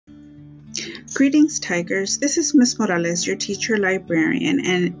Greetings, Tigers. This is Ms. Morales, your teacher librarian,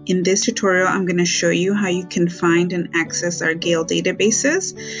 and in this tutorial, I'm going to show you how you can find and access our Gale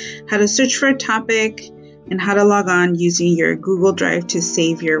databases, how to search for a topic, and how to log on using your Google Drive to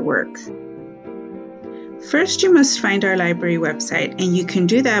save your work. First, you must find our library website, and you can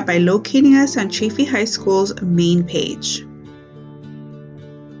do that by locating us on Chaffey High School's main page.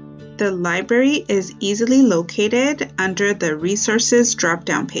 The library is easily located under the Resources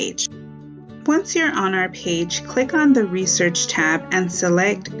drop-down page. Once you're on our page, click on the Research tab and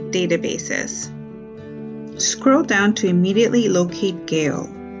select Databases. Scroll down to immediately locate Gale.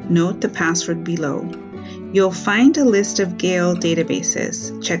 Note the password below. You'll find a list of Gale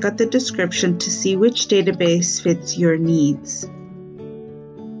databases. Check out the description to see which database fits your needs.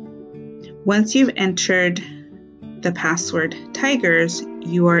 Once you've entered the password Tigers,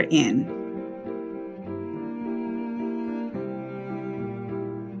 you are in.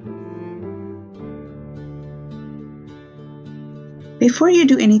 Before you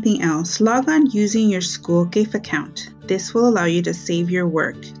do anything else, log on using your school Chaffey account. This will allow you to save your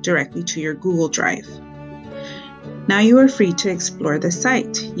work directly to your Google Drive. Now you are free to explore the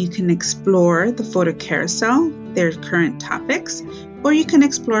site. You can explore the photo carousel, their current topics, or you can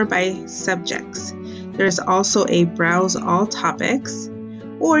explore by subjects. There's also a browse all topics,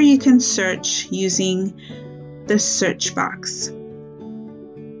 or you can search using the search box.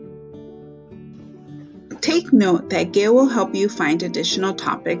 Take note that Gale will help you find additional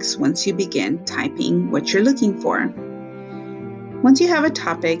topics once you begin typing what you're looking for. Once you have a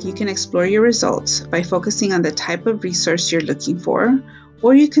topic, you can explore your results by focusing on the type of resource you're looking for,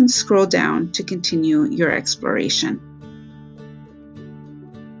 or you can scroll down to continue your exploration.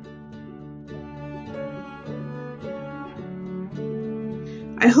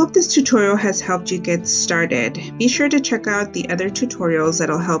 I hope this tutorial has helped you get started. Be sure to check out the other tutorials that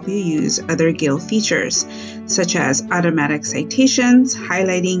will help you use other Gale features, such as automatic citations,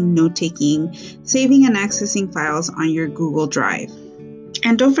 highlighting, note-taking, saving and accessing files on your Google Drive.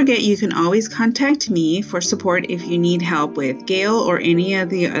 And don't forget, you can always contact me for support if you need help with Gale or any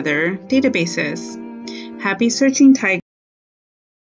of the other databases. Happy searching, Tigers!